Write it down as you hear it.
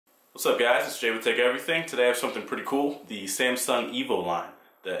What's up guys, it's Jay with Tech Everything. Today I have something pretty cool, the Samsung EVO line,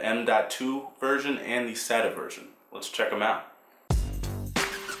 the M.2 version and the Sata version. Let's check them out.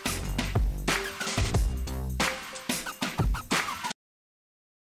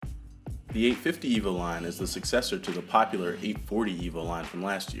 The 850 EVO line is the successor to the popular 840 EVO line from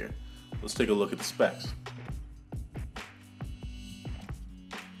last year. Let's take a look at the specs.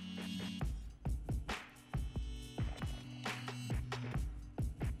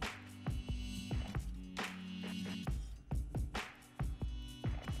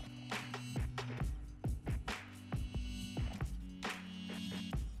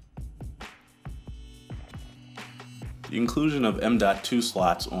 The inclusion of M.2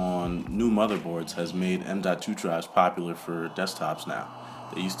 slots on new motherboards has made M.2 drives popular for desktops now.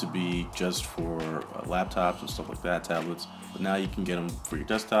 They used to be just for laptops and stuff like that, tablets, but now you can get them for your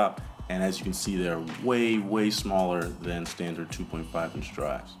desktop, and as you can see, they're way smaller than standard 2.5-inch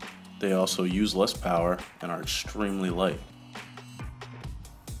drives. They also use less power and are extremely light.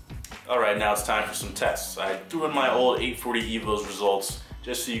 Alright, now it's time for some tests. I threw in my old 840 EVO's results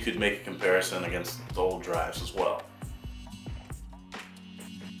just so you could make a comparison against the old drives as well.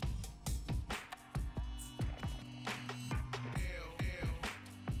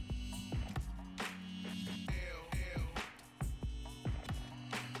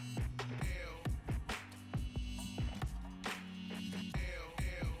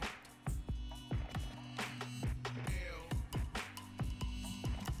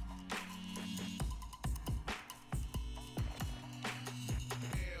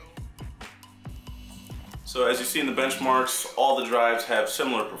 So as you see in the benchmarks, all the drives have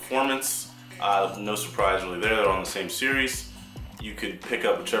similar performance. No surprise really there, they're on the same series. You could pick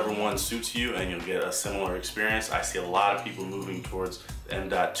up whichever one suits you and you'll get a similar experience. I see a lot of people moving towards the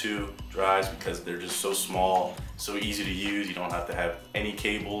M.2 drives because they're just so small, so easy to use. You don't have to have any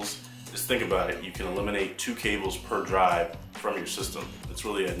cables. Just think about it, you can eliminate 2 cables per drive from your system. It's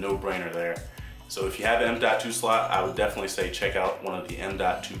really a no-brainer there. So if you have an M.2 slot, I would definitely say check out one of the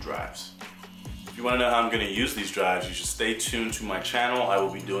M.2 drives. If you want to know how I'm going to use these drives, you should stay tuned to my channel. I will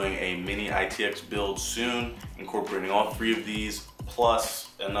be doing a mini ITX build soon, incorporating all 3 of these,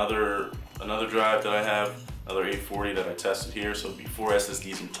 plus another drive that I have, another 840 that I tested here. So it'll be 4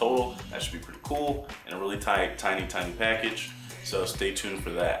 SSDs in total. That should be pretty cool, and a really tiny package. So stay tuned for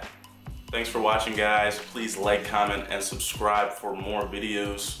that. Thanks for watching guys. Please like, comment, and subscribe for more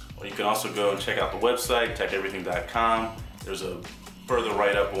videos. Or you can also go and check out the website, techeverything.com. There's a further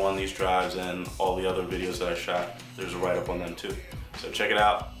write-up on these drives and all the other videos that I shot. There's a write-up on them too. So check it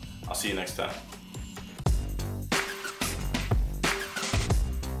out. I'll see you next time.